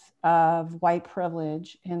dynamics of white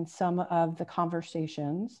privilege in some of the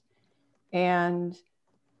conversations. And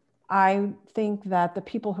I think that the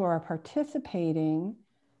people who are participating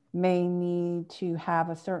may need to have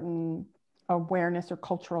a certain awareness or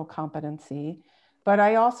cultural competency. But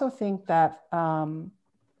I also think that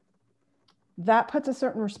that puts a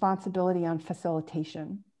certain responsibility on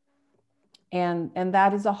facilitation. And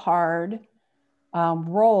that is a hard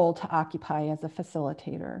role to occupy as a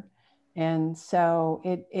facilitator. And so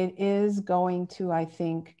it is going to, I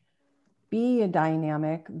think, be a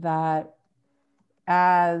dynamic that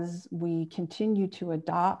as we continue to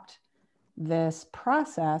adopt this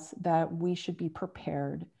process, that we should be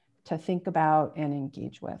prepared to think about and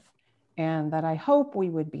engage with. And that I hope we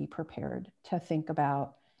would be prepared to think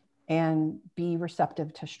about and be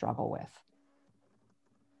receptive to struggle with.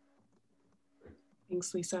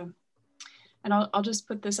 Thanks, Lisa. And I'll just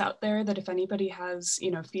put this out there that if anybody has,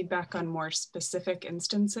 feedback on more specific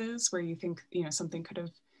instances where you think, something could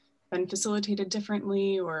have been facilitated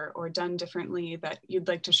differently or done differently that you'd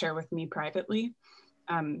like to share with me privately,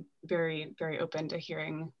 very, very open to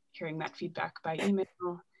hearing that feedback by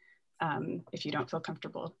email. If you don't feel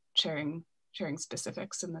comfortable sharing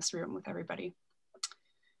specifics in this room with everybody.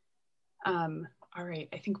 All right,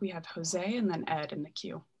 I think we have Jose and then Ed in the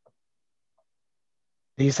queue.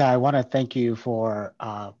 Lisa, I want to thank you for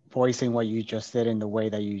voicing what you just did in the way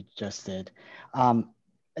that you just did.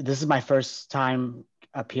 This is my first time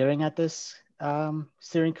appearing at this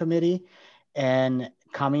steering committee, and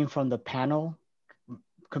coming from the panel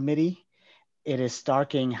committee, it is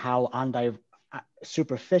starking how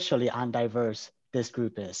superficially undiverse this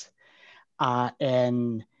group is.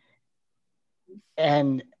 And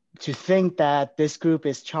to think that this group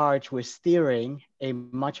is charged with steering a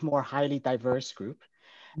much more highly diverse group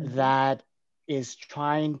that is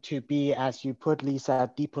trying to be, as you put, Lisa,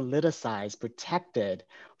 depoliticized, protected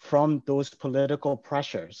from those political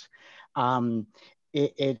pressures.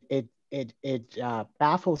 It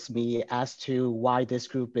baffles me as to why this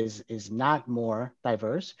group is not more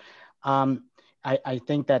diverse. I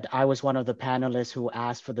think that I was one of the panelists who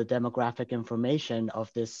asked for the demographic information of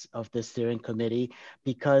this steering committee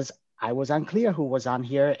because I was unclear who was on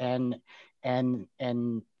here, and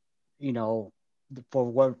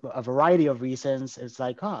for a variety of reasons, it's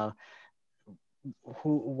like,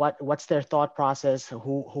 what's their thought process?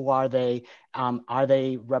 Who are they? Are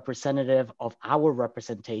they representative of our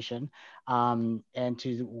representation? And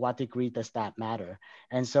to what degree does that matter?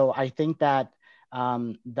 And so I think that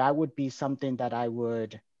that would be something that I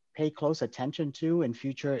would pay close attention to in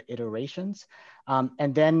future iterations.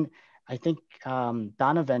 And then I think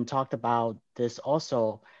Donovan talked about this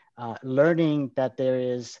also, learning that there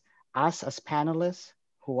is us as panelists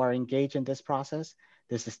who are engaged in this process.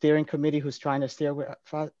 There's the steering committee who's trying to steer with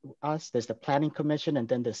us. There's the planning commission, and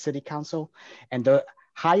then the city council. And the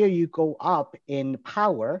higher you go up in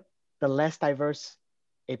power, the less diverse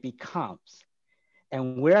it becomes.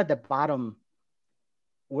 And we're at the bottom.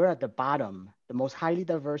 We're at the bottom. The most highly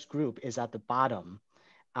diverse group is at the bottom.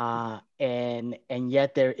 And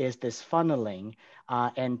yet there is this funneling.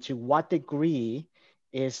 And to what degree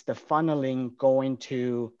is the funneling going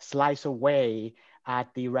to slice away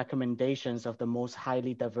at the recommendations of the most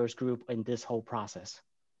highly diverse group in this whole process?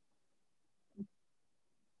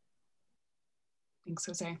 Thanks,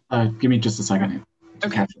 Jose. Give me just a second.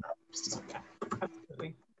 Okay.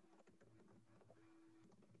 Absolutely.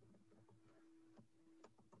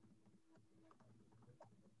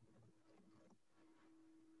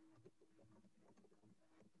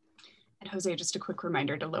 And Jose, just a quick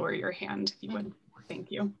reminder to lower your hand if you would.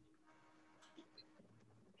 Thank you.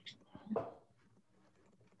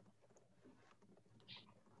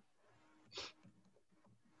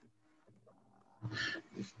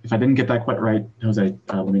 If I didn't get that quite right, Jose,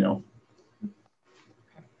 let me know.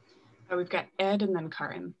 Okay. We've got Ed and then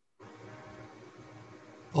Karin.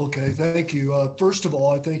 Okay, thank you. First of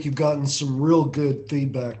all, I think you've gotten some real good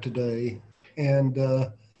feedback today. And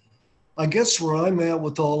I guess where I'm at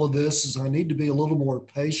with all of this is I need to be a little more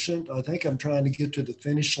patient. I think I'm trying to get to the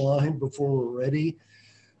finish line before we're ready,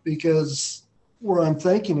 because where I'm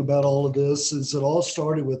thinking about all of this is it all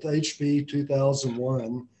started with HB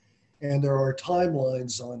 2001, and there are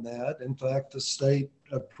timelines on that. In fact, the state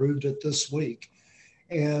approved it this week.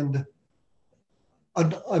 And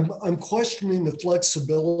I'm questioning the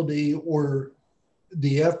flexibility or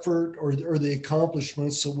the effort or the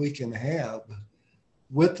accomplishments that we can have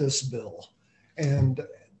with this bill. And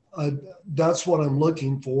that's what I'm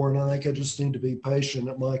looking for. And I think I just need to be patient.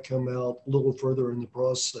 It might come out a little further in the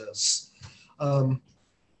process.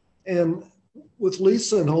 And with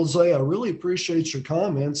Lisa and Jose, I really appreciate your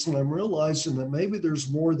comments, and I'm realizing that maybe there's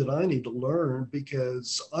more that I need to learn,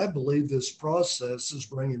 because I believe this process is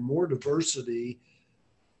bringing more diversity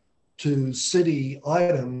to city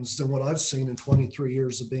items than what I've seen in 23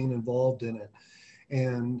 years of being involved in it.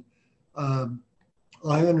 And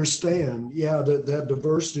I understand, yeah, that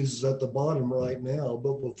diversity is at the bottom right now,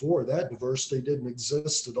 but before that diversity didn't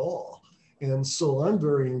exist at all. And so I'm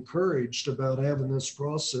very encouraged about having this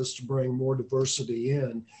process to bring more diversity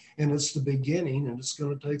in. And it's the beginning, and it's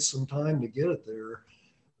going to take some time to get it there.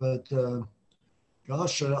 But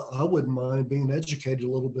gosh, I wouldn't mind being educated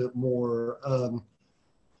a little bit more.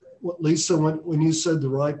 Lisa, when you said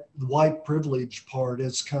the white privilege part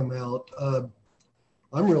has come out,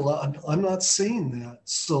 I'm not seeing that.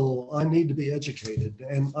 So I need to be educated.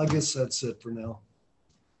 And I guess that's it for now.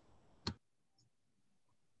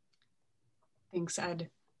 Thanks, Ed.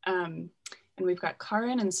 And we've got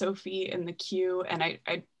Karin and Sophie in the queue. And I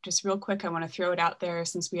just real quick, I want to throw it out there,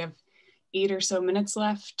 since we have 8 or so minutes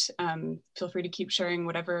left. Feel free to keep sharing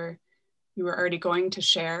whatever you were already going to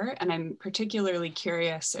share. And I'm particularly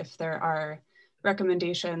curious if there are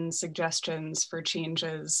recommendations, suggestions for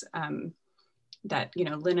changes that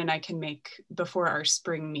Lynn and I can make before our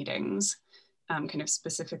spring meetings, kind of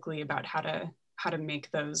specifically about how to make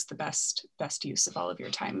those the best use of all of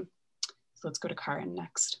your time. So let's go to Karin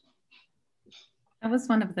next. That was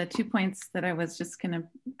one of the 2 points that I was just going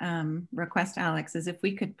to request, Alex, is if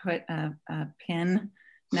we could put a pin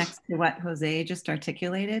next to what Jose just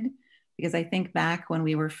articulated, because I think back when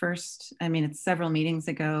we were first, I mean, it's several meetings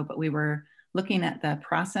ago, but we were looking at the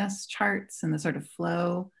process charts and the sort of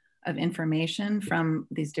flow of information from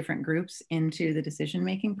these different groups into the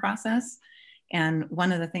decision-making process. And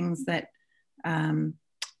one of the things that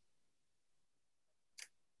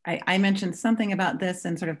I mentioned something about this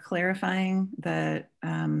and sort of clarifying the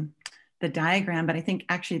diagram, but I think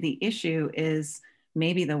actually the issue is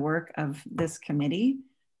maybe the work of this committee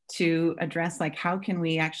to address, like, how can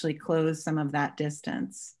we actually close some of that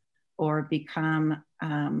distance or become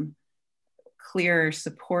clearer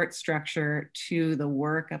support structure to the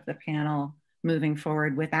work of the panel moving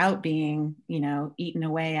forward without being, eaten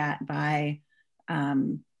away at by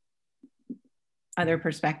other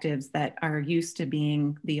perspectives that are used to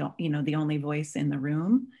being the only voice in the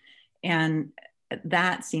room. And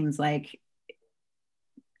that seems like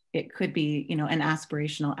it could be, an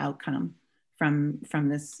aspirational outcome from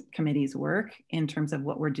this committee's work in terms of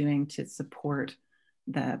what we're doing to support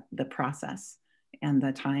the process and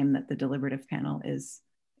the time that the deliberative panel is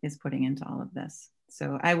putting into all of this.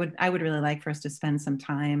 So I would really like for us to spend some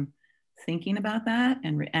time thinking about that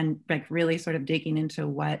and like really sort of digging into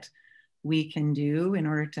what we can do in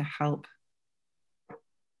order to help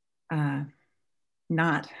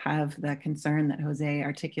not have the concern that Jose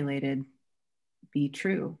articulated be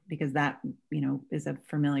true, because that is a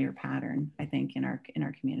familiar pattern, I think, in our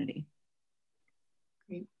community.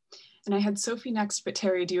 Great. And I had Sophie next, but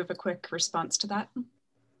Terry, do you have a quick response to that?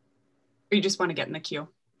 Or you just want to get in the queue?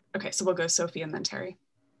 Okay, so we'll go Sophie and then Terry.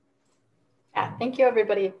 Yeah, thank you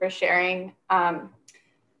everybody for sharing.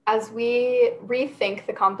 As we rethink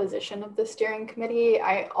the composition of the steering committee,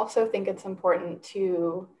 I also think it's important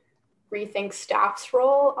to rethink staff's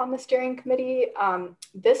role on the steering committee.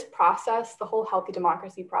 This process, the whole healthy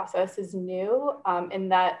democracy process, is new in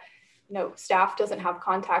that staff doesn't have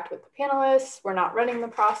contact with the panelists. We're not running the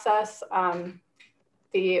process.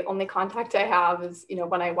 The only contact I have is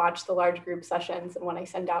when I watch the large group sessions and when I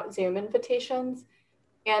send out Zoom invitations.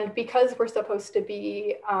 And because we're supposed to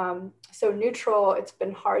be so neutral, it's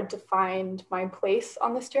been hard to find my place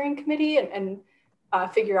on the steering committee and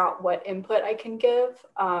figure out what input I can give.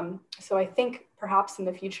 So I think perhaps in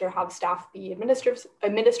the future have staff be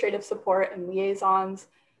administrative support and liaisons,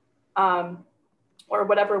 or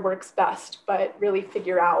whatever works best, but really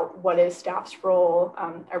figure out what is staff's role.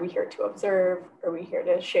 Are we here to observe? Are we here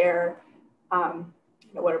to share?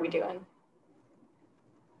 What are we doing?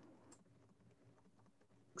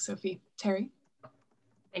 Sophie. Terry?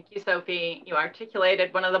 Thank you, Sophie. You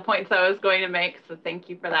articulated one of the points I was going to make, so thank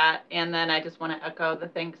you for that. And then I just want to echo the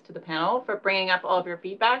thanks to the panel for bringing up all of your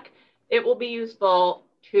feedback. It will be useful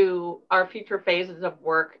to our future phases of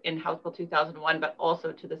work in House Bill 2001, but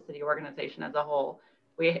also to the city organization as a whole.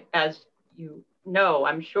 We, as you know,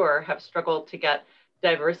 I'm sure, have struggled to get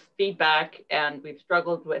diverse feedback, and we've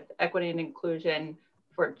struggled with equity and inclusion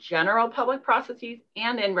for general public processes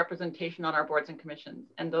and in representation on our boards and commissions.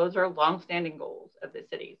 And those are longstanding goals of the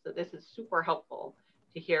city. So this is super helpful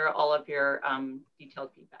to hear all of your detailed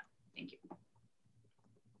feedback. Thank you.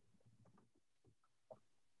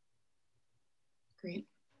 Great.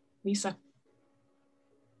 Lisa.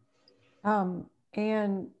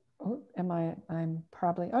 And oh, I'm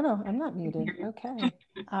probably, oh no, I'm not muted. Okay.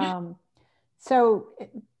 So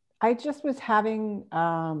I just was having,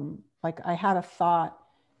 like I had a thought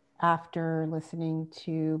after listening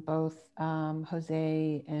to both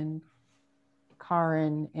Jose and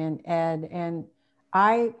Karin and Ed. And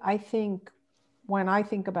I think when I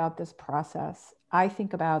think about this process, I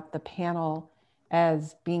think about the panel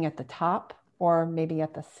as being at the top or maybe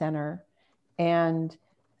at the center. And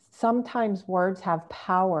sometimes words have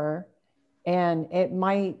power, and it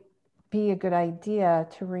might be a good idea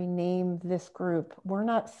to rename this group. We're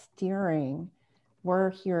not steering, we're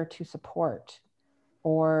here to support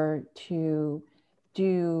or to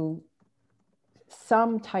do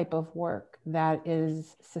some type of work that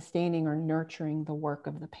is sustaining or nurturing the work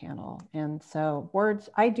of the panel. And so words,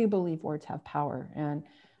 I do believe words have power. And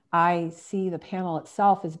I see the panel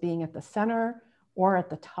itself as being at the center or at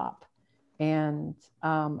the top. And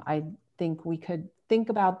I think we could think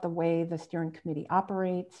about the way the steering committee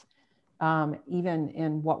operates, even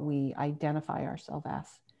in what we identify ourselves as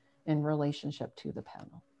in relationship to the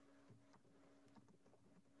panel.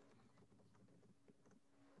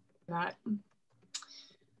 That.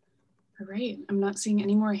 All right, I'm not seeing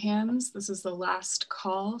any more hands. This is the last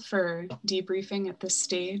call for debriefing at this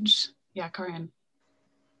stage. Yeah, Karin.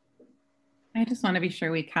 I just want to be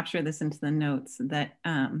sure we capture this into the notes that,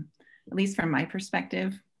 at least from my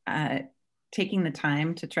perspective, taking the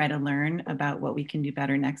time to try to learn about what we can do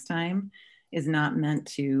better next time is not meant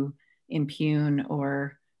to impugn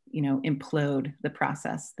or, implode the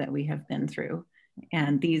process that we have been through.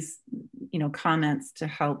 And these, comments to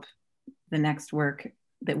help the next work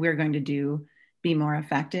that we're going to do be more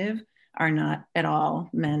effective are not at all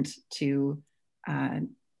meant to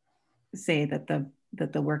say that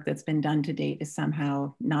the work that's been done to date is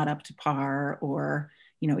somehow not up to par or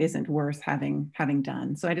isn't worth having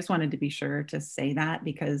done. So I just wanted to be sure to say that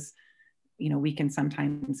because we can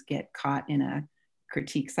sometimes get caught in a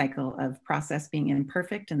critique cycle of process being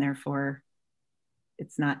imperfect and therefore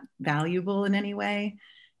it's not valuable in any way.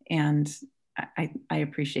 And I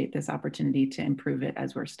appreciate this opportunity to improve it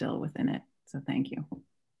as we're still within it. So thank you.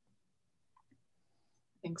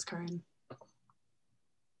 Thanks, Karin.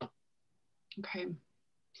 Okay.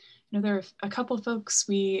 There are a couple folks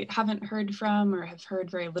we haven't heard from or have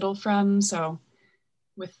heard very little from. So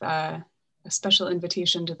with a special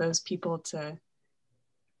invitation to those people to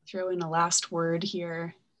throw in a last word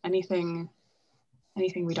here, anything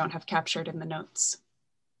we don't have captured in the notes.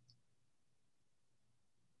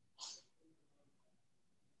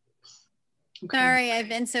 Okay. Sorry, I've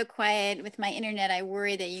been so quiet with my internet. I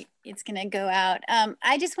worry that it's going to go out.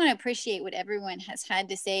 I just want to appreciate what everyone has had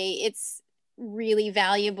to say. It's really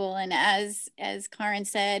valuable. And as Karin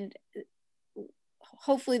said,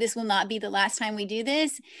 hopefully this will not be the last time we do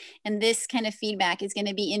this. And this kind of feedback is going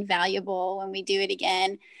to be invaluable when we do it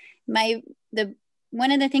again.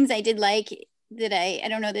 One of the things I did like that I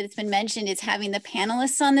don't know that it's been mentioned is having the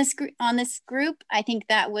panelists on this group. I think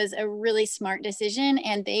that was a really smart decision,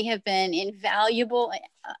 and they have been invaluable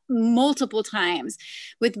multiple times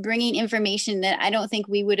with bringing information that I don't think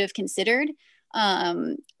we would have considered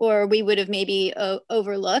or we would have maybe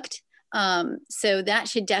overlooked. So that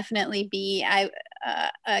should definitely be a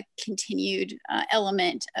continued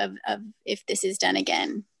element of if this is done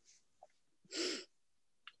again.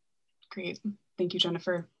 Great, thank you,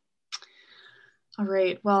 Jennifer. All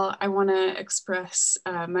right, well, I want to express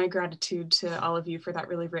my gratitude to all of you for that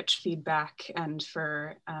really rich feedback and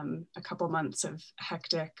for a couple months of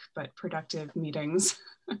hectic but productive meetings.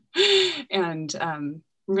 And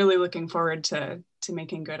really looking forward to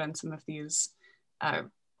making good on some of these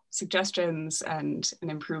suggestions and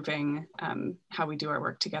improving how we do our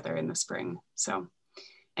work together in the spring. So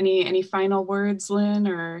any final words, Lynn,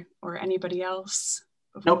 or anybody else?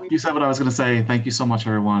 Nope, you said what I was going to say. Thank you so much,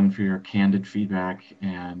 everyone, for your candid feedback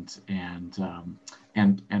and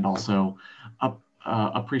also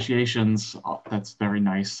appreciations. That's very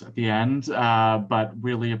nice at the end, but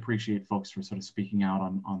really appreciate folks for sort of speaking out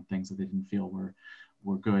on things that they didn't feel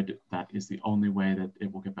were good. That is the only way that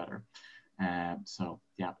it will get better. So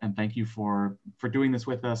yeah, and thank you for doing this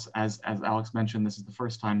with us. As Alex mentioned, this is the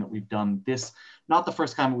first time that we've done this. Not the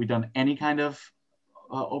first time that we've done any kind of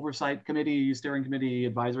oversight committee, steering committee,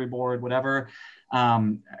 advisory board, whatever,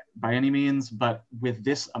 by any means, but with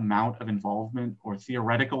this amount of involvement, or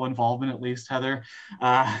theoretical involvement at least, Heather,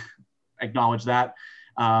 acknowledge that.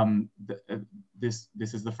 This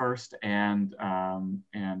is the first, and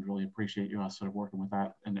really appreciate you sort of working with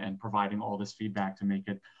that and providing all this feedback to make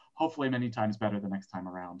it hopefully many times better the next time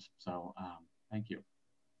around. So thank you.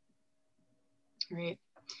 Great.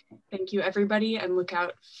 Thank you, everybody, and look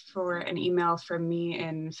out for an email from me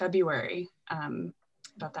in February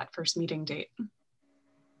about that first meeting date. All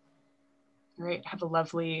right, have a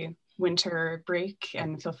lovely winter break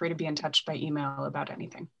and feel free to be in touch by email about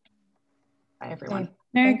anything. Bye, everyone.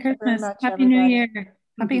 Merry Christmas, Happy New Year,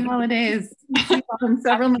 Happy holidays. See you all in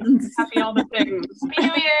several months. Happy all the things. Happy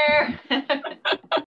New Year.